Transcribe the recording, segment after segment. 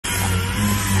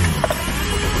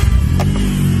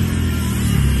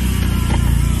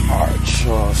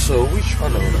So we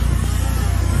trying to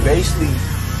basically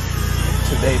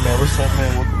today, man, what's up,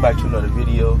 man? Welcome back to another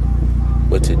video.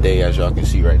 But today, as y'all can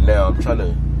see right now, I'm trying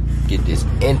to get this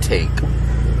intake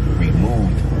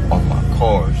removed on my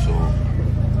car so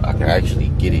I can actually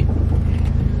get it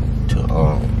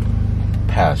to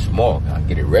pass smog. I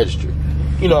get it registered.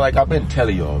 You know, like I've been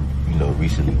telling y'all, you know,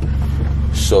 recently.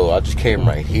 So I just came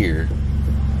right here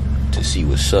to see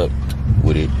what's up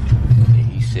with it. And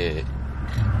he said,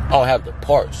 I don't have the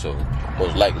part, so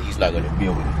most likely he's not gonna be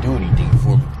able to do anything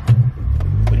for me.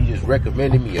 But he just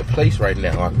recommended me a place right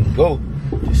now I can go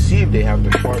to see if they have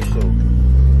the part. So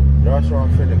that's where I'm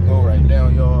finna go right now,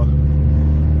 y'all,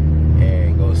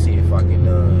 and go see if I can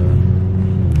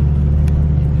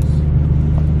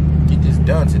get this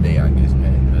done today, I guess,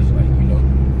 man. Cause like, you know,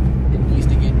 it needs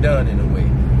to get done in a way.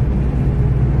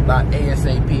 Not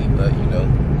ASAP, but you know,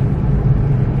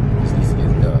 this needs to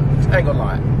get done. I ain't gonna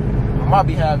lie. On my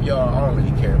behalf, y'all, I don't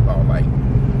really care about like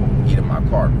getting my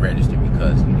car registered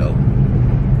because, you know,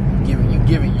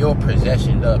 giving your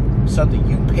possession up, something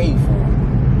you pay for,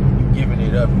 you giving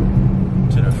it up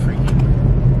to the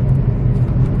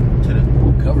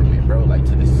government, bro, like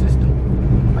to the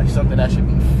system, like something that should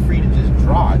be free to just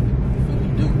drive. If you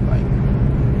do, like,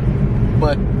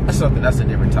 but that's something that's a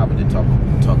different topic to talk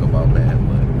about, man.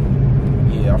 But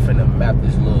yeah, I'm finna map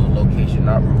this little location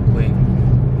out real quick.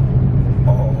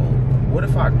 Oh, what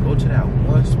if I go to that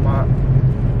one spot?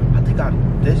 I think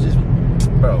there's just,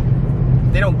 bro.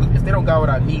 If they don't got what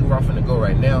I need where I'm finna go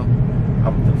right now,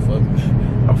 I'm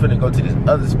finna go to this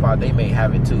other spot. They may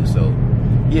have it too. So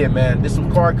yeah, man, there's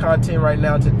some car content right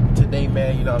now today,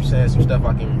 man. You know what I'm saying? Some stuff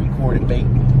I can record and make.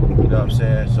 You know what I'm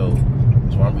saying? So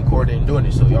that's why I'm recording and doing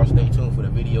it. So y'all stay tuned for the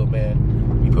video, man.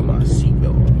 Let me put my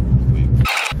seatbelt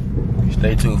on.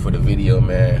 Stay tuned for the video,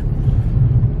 man.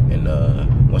 And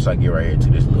once I get right here to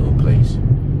this little place,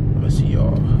 I'm gonna see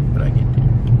y'all when I get there.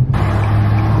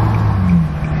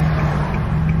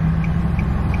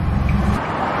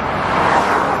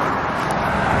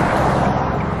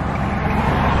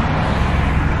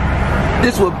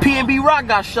 This is what P&B Rock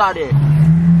got shot at.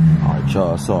 Alright,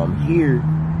 y'all, so I'm here.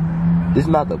 This is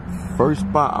not the first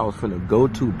spot I was finna go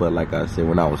to, but like I said,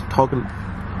 when I was talking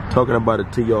about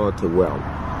it to y'all to where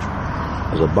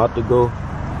I was about to go,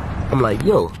 I'm like,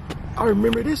 yo, I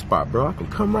remember this spot, bro. I can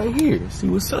come right here and see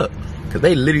what's up. Cause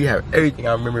they literally have everything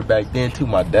I remember back then too.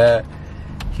 My dad,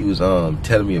 he was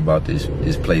telling me about this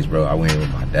place, bro. I went here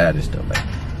with my dad and stuff like.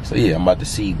 So yeah, I'm about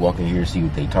to walk in here and see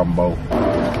what they talking about.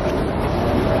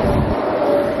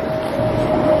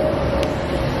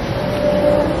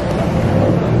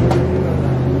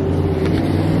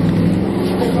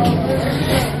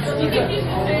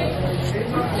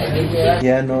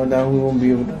 Yeah, no, that we won't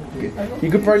be able to get. You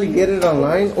could probably get it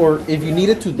online, or if you need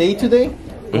it today,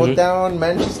 go down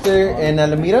Manchester and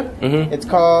Alameda. It's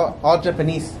called All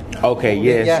Japanese. Okay,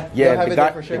 yes. Yeah.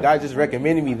 The guy just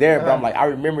recommended me there, but I'm like, I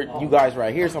remember you guys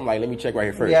right here, so I'm like, let me check right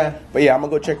here first. Yeah. But yeah, I'm gonna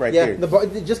go check right there.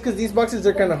 Just because these boxes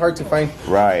are kind of hard to find.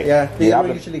 Right. Yeah, they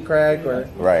don't usually crack or.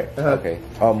 Right. Okay.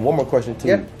 One more question too.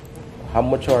 Yeah. How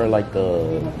much are like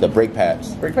the brake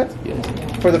pads? Brake pads? Yeah.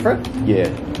 For the front? Yeah.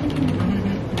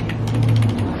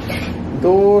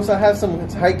 Those, I have some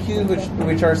high Qs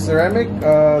which are ceramic.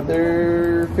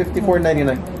 They're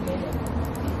 $54.99.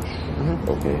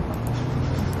 Okay.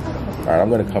 All right, I'm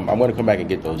gonna come back and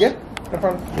get those. Yeah, no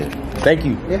problem. Yeah. Thank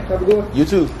you. Yeah, have a good one. You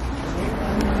too.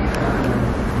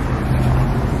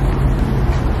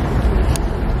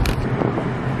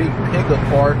 Big pick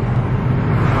apart.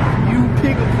 You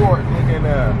pick apart,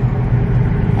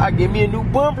 nigga. I get me a new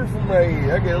bumper from right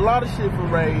here. I get a lot of shit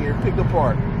from right here. Pick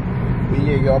apart. But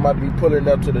yeah, y'all, I'm about to be pulling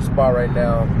up to the spot right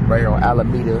now, right here on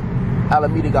Alameda.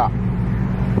 Alameda got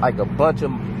like a bunch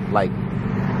of like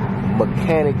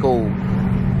mechanical,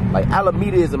 like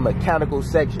Alameda is a mechanical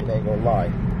section, ain't gonna lie.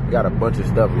 Got a bunch of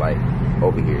stuff like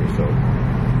over here, so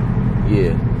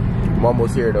yeah. I'm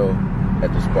almost here though,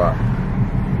 at the spot.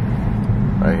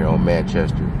 Right here on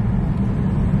Manchester.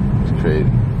 It's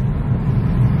crazy.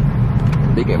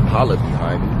 Big Impala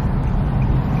behind me.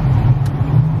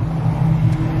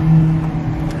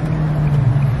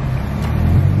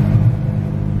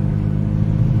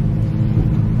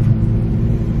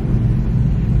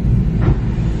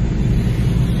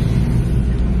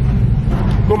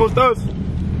 ¿Cómo estás?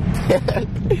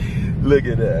 Look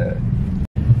at that.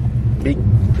 Big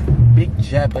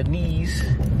Japanese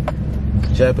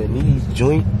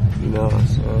joint, you know what I'm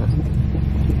saying?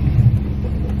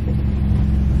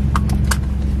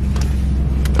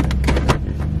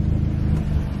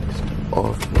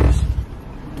 Office.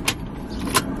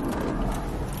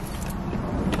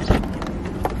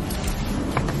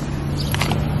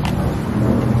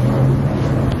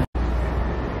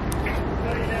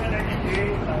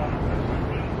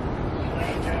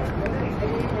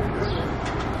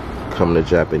 come to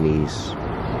Japanese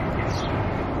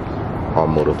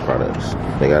automotive products.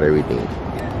 They got everything.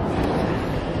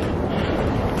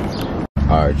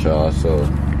 Alright, y'all, so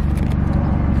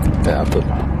I put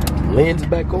my lens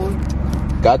back on.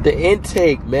 Got the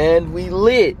intake, man. We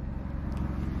lit.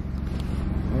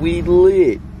 We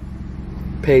lit.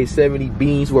 Paid 70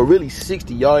 beans. Well, really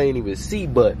 60. Y'all ain't even see,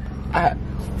 but I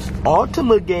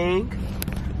Altima gang.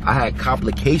 I had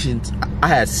complications. I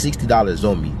had $60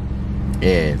 on me,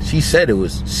 and she said it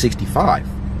was 65.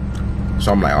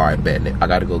 So I'm like, all right, bet. I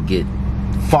gotta go get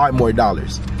 $5 more.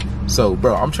 So,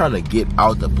 bro, I'm trying to get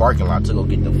out the parking lot to go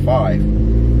get the 5.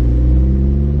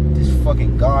 This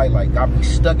fucking guy like got me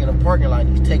stuck in the parking lot.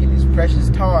 He's taking his precious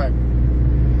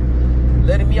time,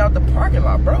 letting me out the parking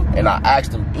lot, bro. And I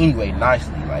asked him anyway,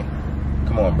 nicely, like,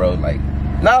 come on, bro. Like,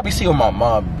 now I be seeing where my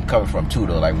mom be coming from too,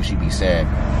 though. Like when she be saying,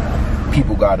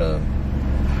 people gotta,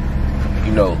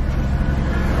 you know,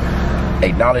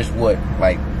 acknowledge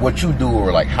what you do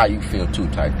or like how you feel too,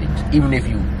 type things. Even if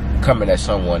you coming at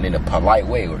someone in a polite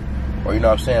way or you know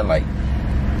what I'm saying, like.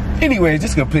 Anyways,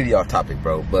 this is completely off topic,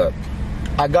 bro. But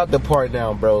I got the part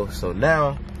down, bro. So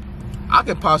now I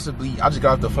could possibly, I just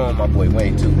got off the phone with my boy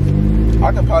Wayne too.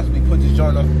 I could possibly put this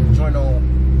joint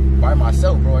on by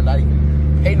myself, bro, and not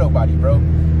even pay nobody, bro.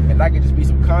 And that could just be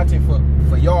some content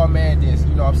for y'all, man. This,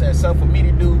 you know what I'm saying, something for me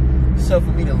to do,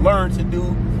 something for me to learn to do.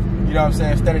 You know what I'm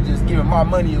saying? Instead of just giving my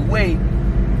money away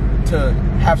to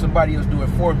have somebody else do it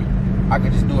for me, I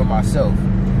could just do it myself.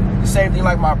 The same thing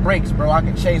like my brakes, bro. I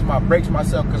can change my brakes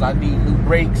myself because I need new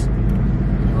brakes.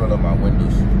 Roll up my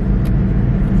windows.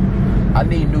 I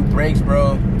need new brakes,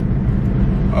 bro.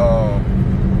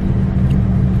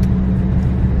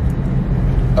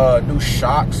 New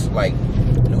shocks, like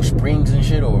new springs and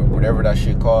shit, or whatever that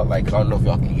shit called. Like, I don't know if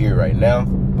y'all can hear it right now,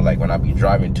 but like when I be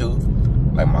driving too,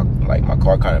 like my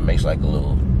car kind of makes like a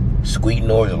little squeak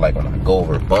noise, or like when I go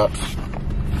over bumps,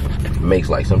 it makes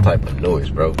like some type of noise,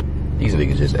 bro. These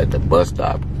niggas just at the bus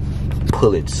stop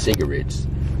pulling cigarettes.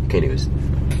 Can't even.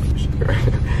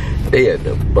 They at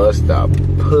the bus stop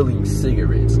pulling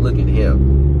cigarettes. Look at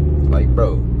him. Like,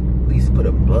 bro, at least put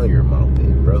a blunt in your mouth,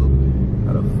 man, bro.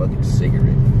 Not a fucking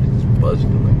cigarette. It's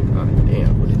buzzing. Like, god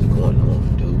damn, what is going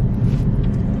on,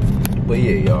 dude? But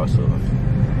yeah, y'all, so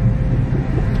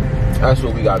that's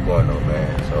what we got going on,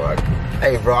 man. So,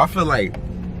 hey, bro, I feel like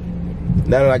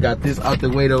now that I got this out the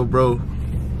way, though, bro,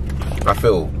 I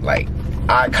feel like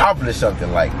I accomplished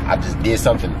something. Like, I just did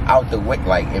something out the way,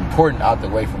 like important out the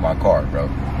way for my car, bro.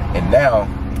 And now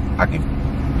I can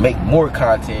make more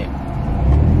content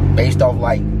based off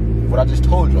like what I just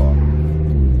told y'all,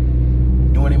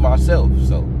 doing it myself.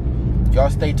 So y'all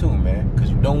stay tuned, man, because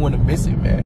you don't want to miss it, man.